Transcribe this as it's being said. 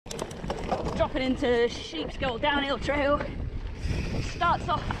coming into Sheepskull downhill trail. Starts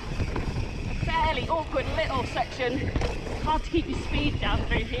off a fairly awkward little section. Hard to keep your speed down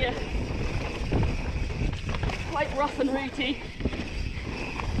through here. Quite rough and rooty.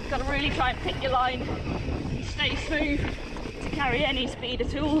 Got to really try and pick your line and stay smooth to carry any speed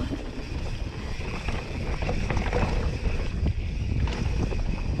at all.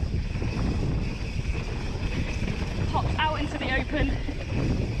 Pops out into the open,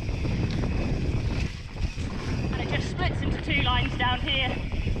 and it just splits into two lines down here.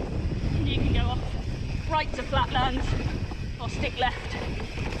 And you can go off right to flatlands or stick left,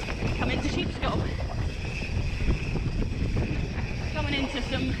 come into Sheepskull. Coming into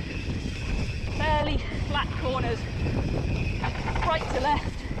some fairly flat corners, right to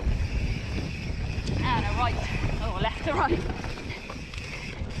left, and a right, or left to right.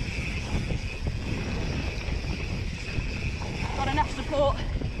 Got enough support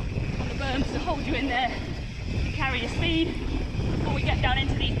on the berms to hold you in there to carry your speed before we get down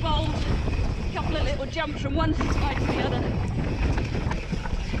into these bowls. A couple of little jumps from one side to the other.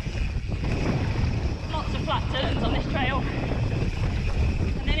 Lots of flat turns on this trail.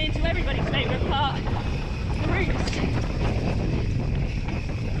 And then into everybody's favourite part, the roots.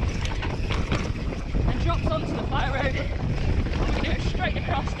 And drops onto the fire road. And we do it straight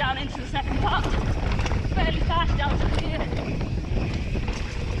across down into the second part. Fairly fast down to here.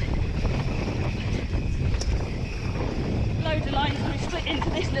 Loads of lines and we split into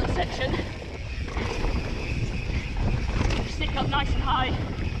this little section. Stick up nice and high.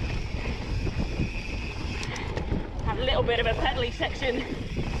 Have a little bit of a pedally section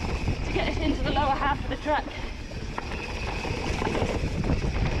to get us into the lower half of the track.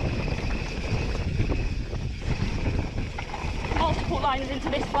 Multiple lines into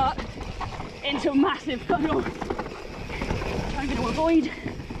this part, into a massive puddle. I'm going to avoid.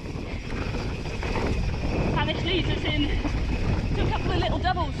 And this leads us in to a couple of little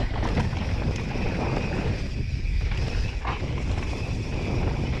doubles.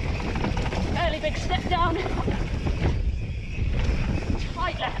 Fairly big step down.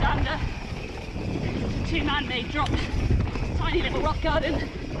 Tight left-hander. Two man-made drops. Tiny little rock garden.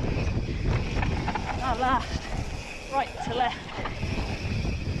 Our last right to left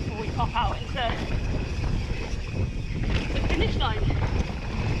before we pop out into the finish line.